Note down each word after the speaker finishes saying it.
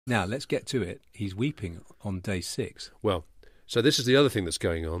Now, let's get to it. He's weeping on day 6. Well, so this is the other thing that's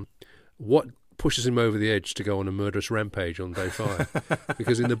going on. What pushes him over the edge to go on a murderous rampage on day 5?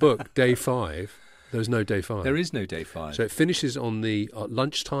 Because in the book, day 5, there's no day 5. There is no day 5. So it finishes on the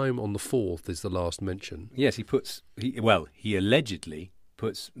lunchtime on the 4th is the last mention. Yes, he allegedly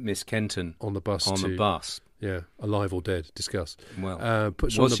puts Miss Kenton on the bus. The bus. Yeah, alive or dead, discuss. Well,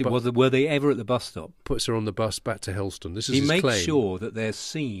 puts her were they ever at the bus stop? Puts her on the bus back to Helston. This is he his makes claim. sure that they're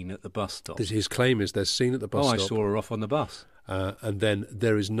seen at the bus stop. His claim is they're seen at the bus stop. I saw her off on the bus. And then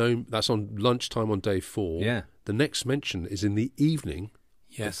there is no... That's on lunchtime on day 4. Yeah. The next mention is in the evening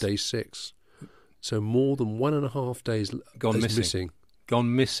of day 6. So more than 1.5 days missing.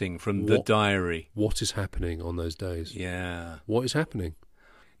 Gone missing from the diary. What is happening on those days? Yeah. What is happening?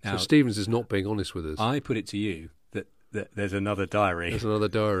 Now, so Stevens is not being honest with us. I put it to you that there's another diary. There's another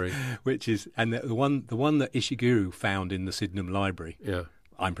diary. Which is... And the one that Ishiguro found in the Sydenham Library. Yeah.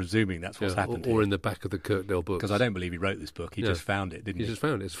 I'm presuming that's what's happened or in the back of the Kirkdale books. Because I don't believe he wrote this book. He just found it, didn't he? He just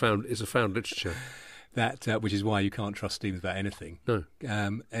found it. It's a found literature. Which is why you can't trust Stevens about anything. No.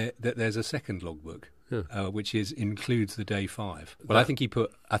 That there's a second logbook, which includes the day 5. Well, I think he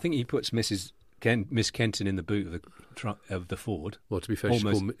puts Miss Kenton in the boot of the Ford. Well, to be fair,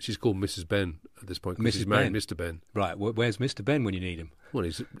 she's called Mrs. Ben at this point. Mrs. She's married Mr. Ben. Right. Where's Mr. Ben when you need him? Well,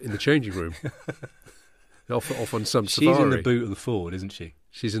 he's in the changing room. off on some safari. She's in the boot of the Ford, isn't she?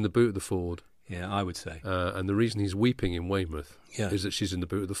 She's in the boot of the Ford. Yeah, I would say. And the reason he's weeping in Weymouth is that she's in the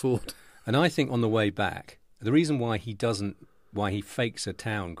boot of the Ford. And I think on the way back, the reason why he fakes a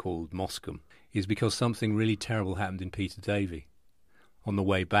town called Moscombe is because something really terrible happened in Peter Davy on the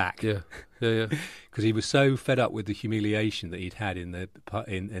way back. Yeah. Because he was so fed up with the humiliation that he'd had in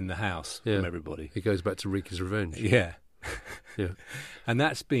the house from everybody. He goes back to wreak his revenge. Yeah. Yeah. And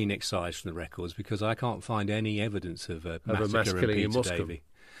that's been excised from the records because I can't find any evidence of a massacre in Peter Davy.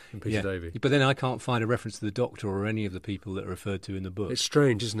 Davy. But then I can't find a reference to the doctor or any of the people that are referred to in the book. It's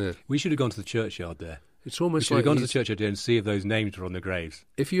strange, isn't it? We should have gone to the churchyard there. It's almost we should like have gone to the churchyard there and see if those names were on the graves.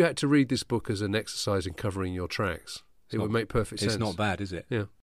 If you had to read this book as an exercise in covering your tracks, it would make perfect sense. It's not bad, is it? Yeah.